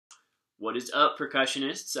What is up,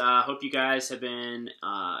 percussionists? Hope you guys have been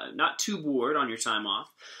not too bored on your time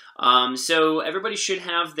off. So everybody should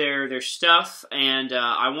have their stuff, and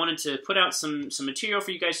I wanted to put out some material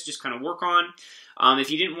for you guys to just kind of work on.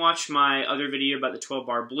 If you didn't watch my other video about the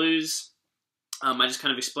 12-bar blues, I just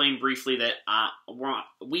kind of explained briefly that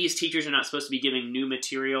we as teachers are not supposed to be giving new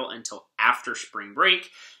material until after spring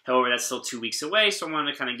break. However, that's still 2 weeks away, so I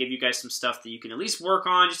wanted to kind of give you guys some stuff that you can at least work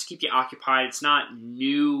on just to keep you occupied. It's not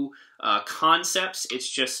new concepts. It's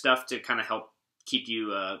just stuff to kind of help keep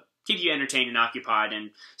you entertained and occupied, and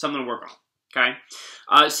something to work on. Okay,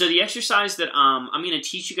 so the exercise that I'm going to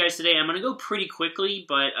teach you guys today, I'm going to go pretty quickly,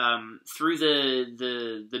 but through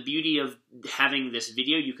the beauty of having this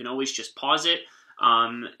video, you can always just pause it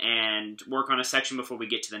and work on a section before we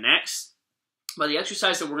get to the next. But the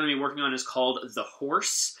exercise that we're going to be working on is called the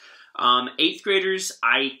horse. 8th graders,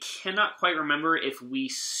 I cannot quite remember if we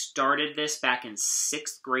started this back in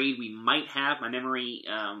 6th grade. We might have. My memory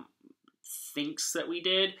thinks that we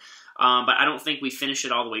did. But I don't think we finished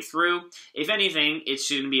it all the way through. If anything, it's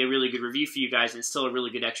going to be a really good review for you guys, and it's still a really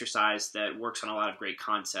good exercise that works on a lot of great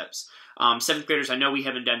concepts. 7th graders, I know we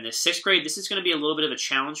haven't done this. 6th grade, this is going to be a little bit of a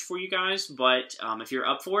challenge for you guys, but if you're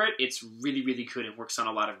up for it, it's really, really good and works on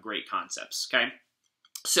a lot of great concepts, okay?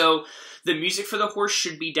 So the music for the horse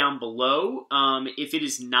should be down below. If it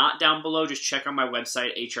is not down below, just check on my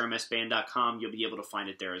website, HRMSband.com. You'll be able to find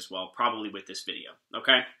it there as well, probably with this video,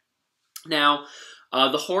 okay? Now,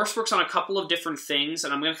 the horse works on a couple of different things,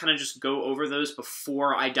 and I'm going to kind of just go over those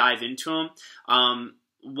before I dive into them.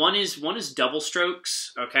 One is double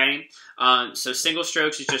strokes, okay? So single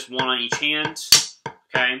strokes is just one on each hand,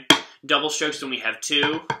 okay? Double strokes when we have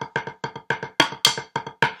 2.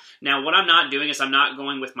 Now, what I'm not doing is I'm not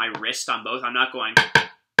going with my wrist on both. I'm not going,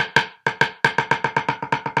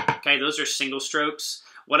 okay? Those are single strokes.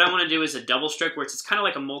 What I want to do is a double stroke where it's kind of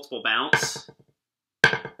like a multiple bounce,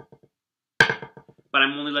 but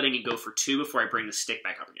I'm only letting it go for 2 before I bring the stick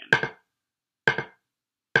back up again.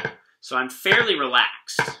 So I'm fairly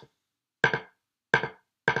relaxed. And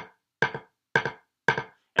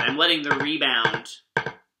I'm letting the rebound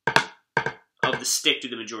of the stick do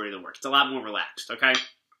the majority of the work. It's a lot more relaxed, okay?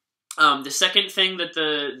 The second thing that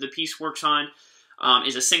the piece works on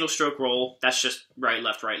is a single stroke roll. That's just right,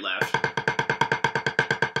 left, right, left.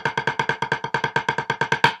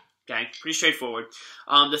 Okay, pretty straightforward.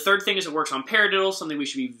 The third thing is it works on paradiddle, something we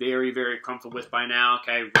should be very, very comfortable with by now.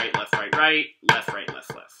 Okay, right, left, right, left,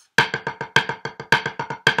 left.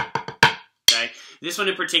 Okay, this one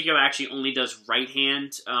in particular actually only does right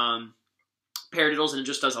hand paradiddles, and it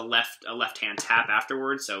just does a left hand tap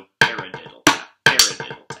afterwards. So paradiddle tap,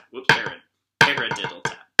 paradiddle tap. Whoops, paradiddle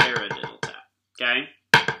tap, paradiddle tap. Okay.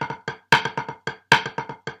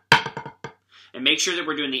 And make sure that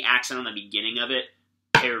we're doing the accent on the beginning of it.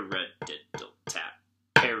 Paradiddle tap,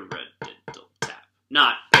 paradiddle tap.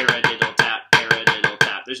 Not paradiddle tap, paradiddle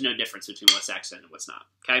tap. There's no difference between what's accent and what's not,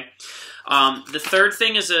 okay? The third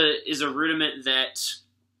thing is a rudiment that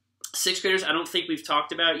 6th graders, I don't think we've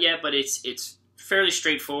talked about yet, but it's fairly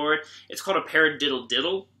straightforward. It's called a paradiddle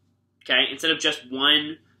diddle, okay? Instead of just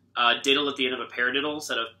one diddle at the end of a paradiddle,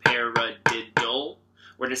 instead of paradiddle,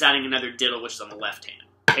 we're just adding another diddle, which is on the left hand.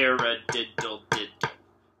 Paradiddle diddle,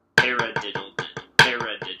 paradiddle diddle.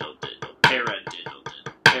 Paradiddle diddle, paradiddle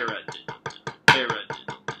diddle, paradiddle diddle, paradiddle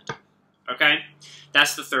diddle. Okay?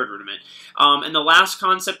 That's the third rudiment. And the last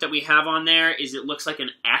concept that we have on there is it looks like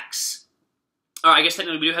an X. I guess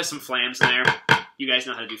technically we do have some flams in there. You guys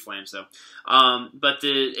know how to do flams, though. But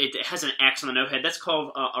it has an X on the note head. That's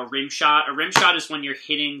called a rim shot. A rim shot is when you're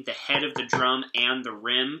hitting the head of the drum and the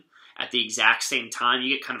rim at the exact same time.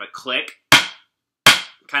 You get kind of a click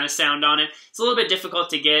kind of sound on it. It's a little bit difficult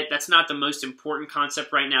to get. That's not the most important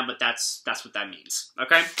concept right now, but that's what that means,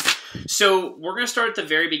 okay? So we're going to start at the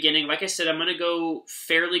very beginning. Like I said, I'm going to go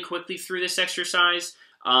fairly quickly through this exercise,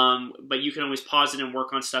 but you can always pause it and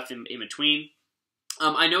work on stuff in between.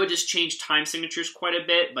 I know it just changed time signatures quite a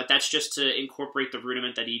bit, but that's just to incorporate the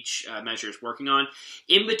rudiment that each measure is working on.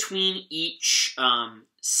 In between each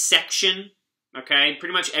section, okay,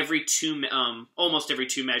 pretty much almost every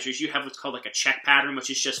 2 measures, you have what's called like a check pattern, which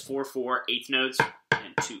is just 4, 4, 8th notes,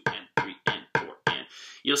 and 2, and 3, and 4, and.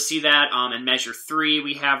 You'll see that in measure 3,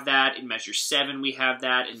 we have that. In measure 7, we have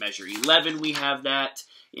that. In measure 11, we have that.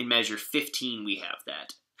 In measure 15, we have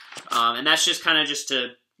that. And that's just kind of just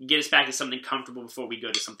to get us back to something comfortable before we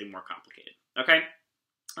go to something more complicated, okay?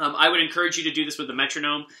 I would encourage you to do this with the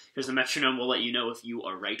metronome, because the metronome will let you know if you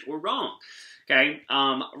are right or wrong. Okay,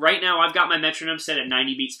 right now I've got my metronome set at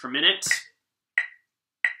 90 beats per minute.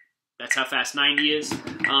 That's how fast 90 is.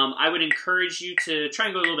 I would encourage you to try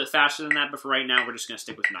and go a little bit faster than that, but for right now, we're just going to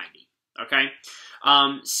stick with 90. Okay?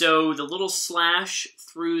 So the little slash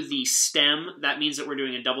through the stem, that means that we're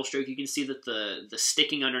doing a double stroke. You can see that the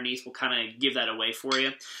sticking underneath will kind of give that away for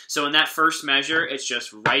you. So in that first measure, it's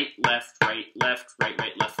just right, left, right, left, right,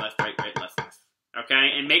 right, left, left, right, right, left, left.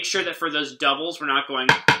 Okay? And make sure that for those doubles, we're not going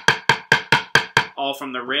all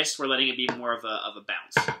from the wrist. We're letting it be more of a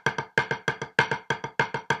bounce.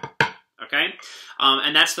 Okay?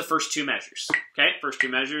 And that's the first two measures. Okay? First two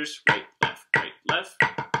measures, right, left, right, left.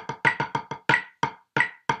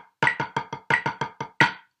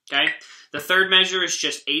 Okay? The third measure is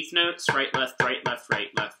just eighth notes, right, left, right, left, right,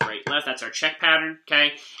 left, right, left. That's our check pattern,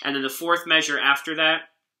 okay? And then the fourth measure after that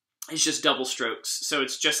is just double strokes. So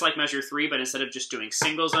it's just like measure 3, but instead of just doing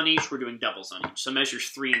singles on each, we're doing doubles on each. So measures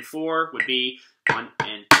 3 and 4 would be 1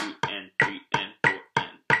 and 2 and 3 and 4 and.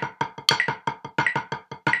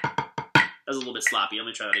 That was a little bit sloppy. Let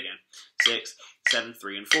me try that again. 6, 7,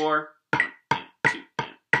 3 and 4. 1 and 2 and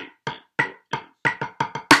 3 and 4 and.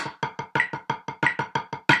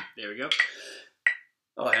 There we go.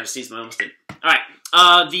 Oh, I had to sneeze, but I almost did. All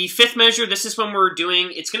right. The fifth measure, this is when we're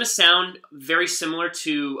doing, it's going to sound very similar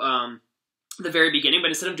to the very beginning, but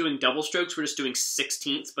instead of doing double strokes, we're just doing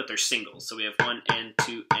 16ths, but they're singles. So we have 1 and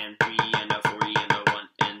 2 and 3 and a 40 and a 1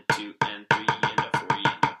 and 2 and 3 and a 40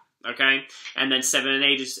 and a, okay? And then 7 and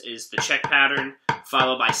 8 is the check pattern,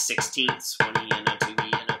 followed by 16ths, 1 and a 2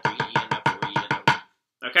 and a 3 and a 40 and a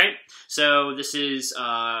 1. Okay? So this is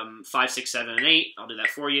 5, 6, 7, and 8. I'll do that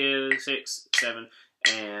for you. 6, 7,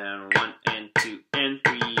 and 1 and 2 and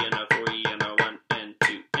 3 and a 40 and a 1 and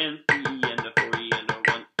 2 and 3 and a 40 and a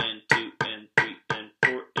 1 and 2 and 3 and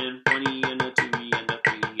 4 and 20 and a 2 and a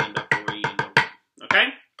 3 and a 40 and a 1. Okay?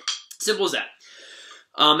 Simple as that.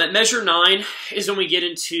 At measure 9 is when we get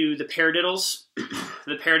into the paradiddles,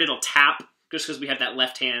 the paradiddle tap, just because we have that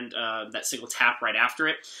left hand, that single tap right after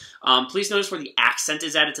it. Please notice where the accent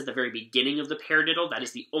is at. It's at the very beginning of the paradiddle. That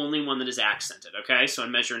is the only one that is accented, okay? So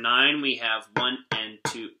in measure 9, we have 1 and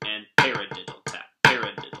 2 and paradiddle tap,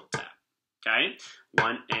 okay?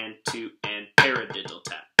 1 and 2 and paradiddle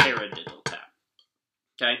tap,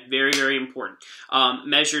 okay? Very, very important.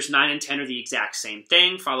 Measures 9 and 10 are the exact same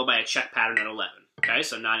thing, followed by a check pattern at 11, okay?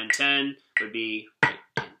 So 9 and 10 would be 1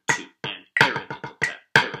 and 2 and paradiddle tap,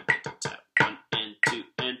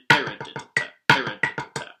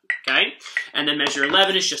 okay? And then measure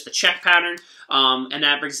 11 is just the check pattern, and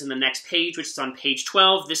that brings us in the next page, which is on page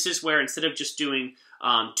 12. This is where instead of just doing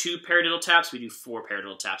 2 paradiddle taps, we do 4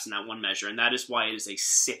 paradiddle taps in that one measure, and that is why it is a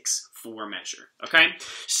 6-4 measure, okay?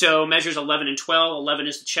 So measures 11 and 12. 11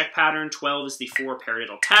 is the check pattern, 12 is the 4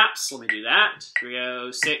 paradiddle taps. Let me do that. Here we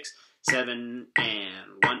go, 6, 7,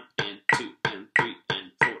 and 1 and 2 and 3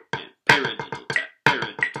 and 4 and paradiddle tap,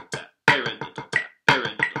 paradiddle tap, paradiddle tap,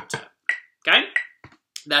 paradiddle tap. Okay?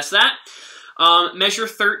 That's that. Measure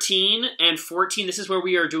 13 and 14, this is where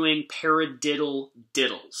we are doing paradiddle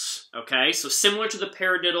diddles. Okay? So similar to the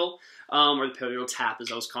paradiddle, or the paradiddle tap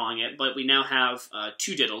as I was calling it, but we now have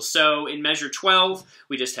 2 diddles. So in measure 12,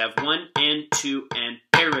 we just have 1 and 2 and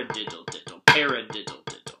paradiddle diddle, paradiddle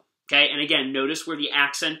diddle. Okay, and again, notice where the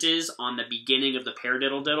accent is on the beginning of the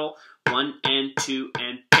paradiddle diddle. 1 and 2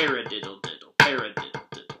 and paradiddle diddle, paradiddle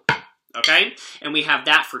diddle. Okay, and we have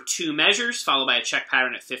that for 2 measures, followed by a check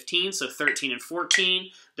pattern at 15. So 13 and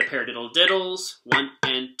 14, the paradiddle diddles. 1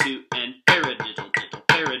 and 2 and paradiddle diddle,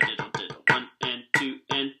 paradiddle diddle. 1 and 2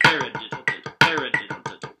 and paradiddle diddle, paradiddle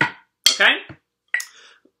diddle. Okay.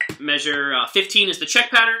 Measure 15 is the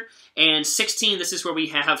check pattern, and 16, this is where we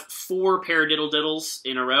have 4 paradiddle diddles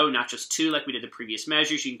in a row, not just 2 like we did the previous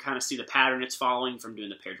measures. You can kind of see the pattern it's following from doing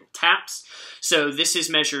the paradiddle taps. So this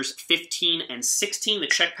is measures 15 and 16, the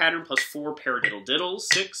check pattern plus 4 paradiddle diddles,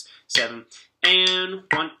 6, 7, and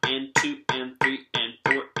 1 and 2 and 3 and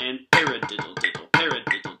 4 and paradiddle diddle,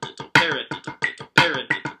 paradiddle diddle, paradiddle diddle,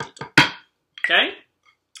 paradiddle diddle. Okay?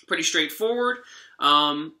 Pretty straightforward.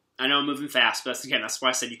 I know I'm moving fast, but that's why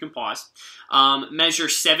I said you can pause. Measure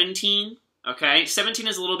 17, okay? 17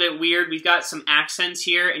 is a little bit weird. We've got some accents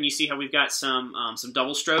here, and you see how we've got some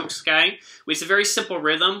double strokes, okay? It's a very simple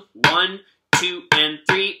rhythm. 1, 2, and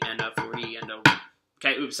 3, and a 40, and a 1.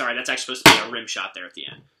 Okay, oops, sorry, that's actually supposed to be a rim shot there at the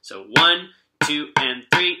end. So 1, 2, and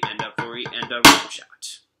 3, and a 40, and a rim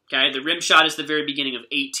shot. Okay, the rim shot is the very beginning of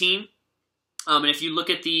 18. And if you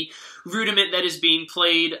look at the rudiment that is being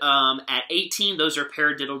played at 18, those are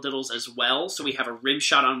paradiddle diddles as well. So we have a rim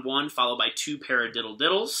shot on 1, followed by 2 paradiddle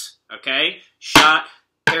diddles. Okay? Shot,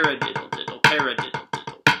 paradiddle diddle, paradiddle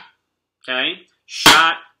diddle. Okay?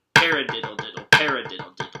 Shot, paradiddle diddle,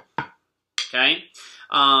 paradiddle diddle. Okay?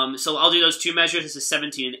 So I'll do those 2 measures. This is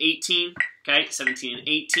 17 and 18. Okay? 17 and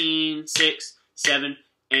 18, 6, 7,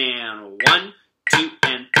 and 1, 2,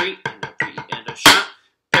 and 3, and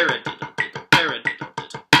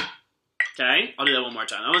Okay, I'll do that one more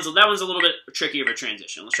time. That one's a little bit tricky of a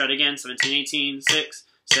transition. Let's try it again. 17, 18, 6,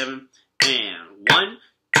 7, and 1,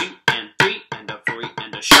 2, and 3, and a 4,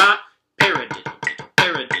 and a shot. Paradiddle, diddle,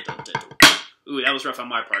 paradiddle, diddle. Ooh, that was rough on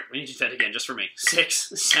my part. We need to do that again just for me.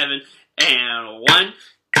 6, 7, and 1,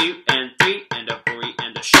 2, and 3, and a 4,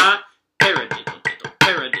 and a shot. Paradiddle, diddle,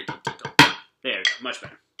 paradiddle, diddle. There we go, much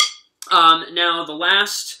better. Now the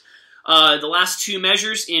last two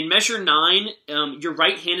measures. In measure 9, your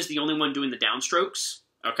right hand is the only one doing the downstrokes.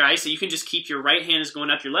 Okay, so you can just keep your right hand is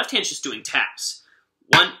going up. Your left hand's just doing taps.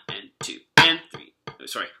 1 and 2 and 3. Oh,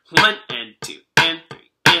 sorry, 1 and 2 and 3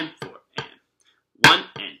 and 4 and 1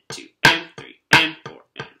 and 2 and 3 and 4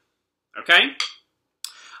 and. Okay.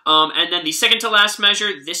 And then the second to last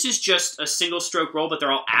measure. This is just a single stroke roll, but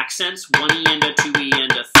they're all accents. 1E and a 2E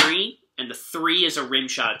and a 3, and the 3 is a rim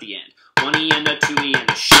shot at the end. 1E and a 2E and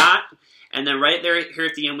a shot. And then right there, here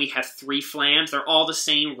at the end, we have 3 flams. They're all the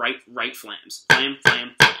same right flams. Flam,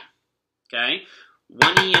 flam, flam. Okay?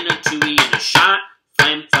 1E and a 2E and a shot.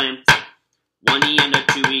 Flam, flam, flam. 1E and a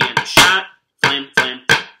 2E and a shot. Flam, flam,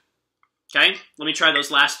 flam. Okay? Let me try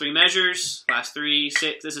those last 3 measures. Last 3,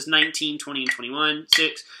 6. This is 19, 20, and 21.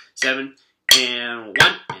 6, 7, and 1,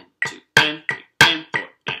 and 2, and 3, and 4,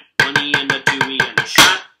 and 1E and a 2E and a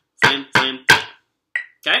shot. Flam, flam, flam.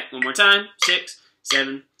 Okay? One more time. 6,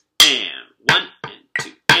 7, and 1, and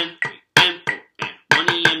 2, and 3, and 4, and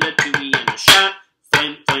 1E and a 2E and a shot.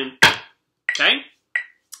 Flam, flam, flam. Okay?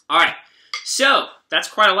 Alright. So, that's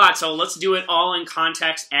quite a lot. So, let's do it all in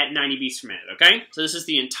context at 90 beats per minute, okay? So, this is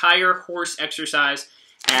the entire horse exercise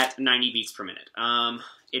at 90 beats per minute.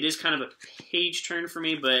 It is kind of a page turn for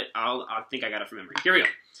me, but I think I got it from memory. Here we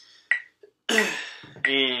go.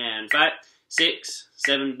 And 5, 6,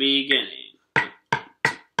 7, beginning.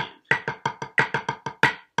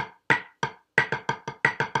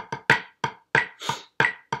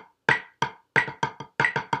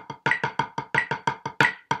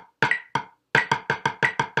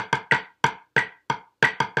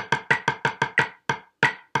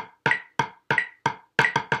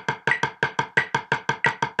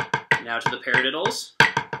 Now to the paradiddles.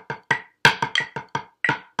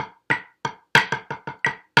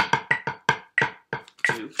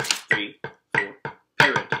 Two, 3, 4.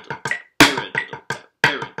 Paradiddle tap, paradiddle tap,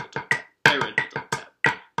 paradiddle tap, paradiddle tap.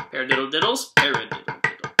 Paradiddle diddles, paradiddle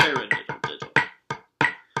diddle, paradiddle diddle.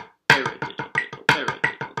 Paradiddle diddle,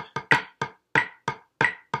 paradiddle.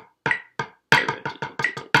 Paradiddle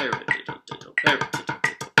diddle, paradiddle diddle, paradiddle diddle,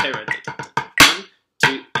 paradiddle diddle. 1,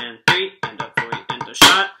 2, and 3, and a 4, and a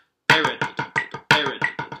shot.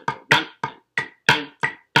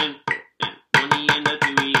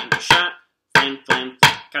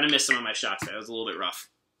 Kind of missed some of my shots there. It was a little bit rough.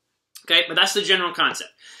 Okay, but that's the general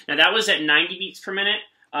concept. Now, that was at 90 beats per minute.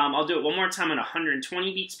 I'll do it one more time at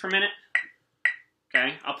 120 beats per minute.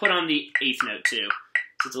 Okay, I'll put on the 8th note, too,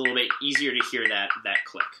 so it's a little bit easier to hear that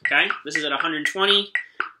click. Okay, this is at 120,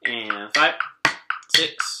 and 5,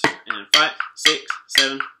 6, and 5, 6,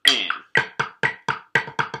 7, and.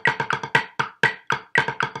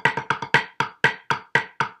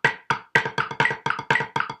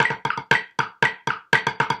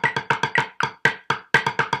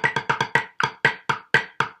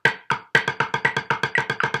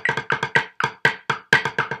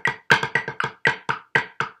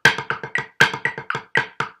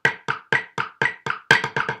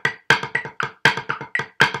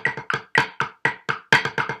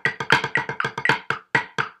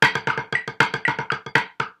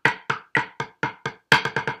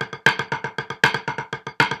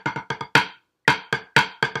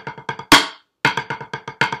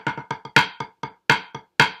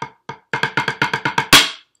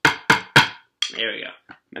 There we go.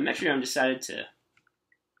 My metronome decided to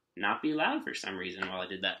not be loud for some reason while I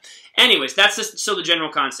did that. Anyways, that's still the general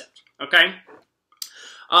concept, okay?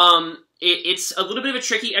 It's a little bit of a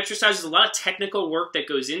tricky exercise. There's a lot of technical work that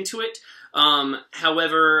goes into it.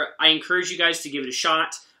 However, I encourage you guys to give it a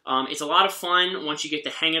shot. It's a lot of fun once you get the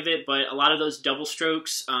hang of it, but a lot of those double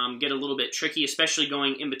strokes get a little bit tricky, especially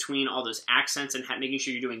going in between all those accents and making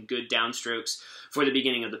sure you're doing good downstrokes for the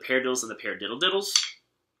beginning of the paradiddles and the paradiddle diddles.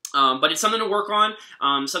 But it's something to work on,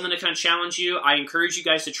 something to kind of challenge you. I encourage you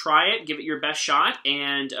guys to try it, give it your best shot,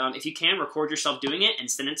 and if you can, record yourself doing it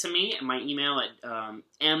and send it to me at my email at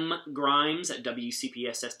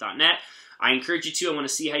mgrimes@wcpss.net. I encourage you to. I want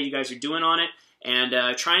to see how you guys are doing on it, and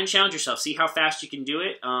try and challenge yourself. See how fast you can do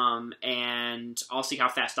it, and I'll see how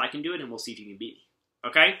fast I can do it, and we'll see if you can beat me.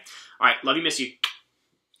 Okay? All right, love you, miss you.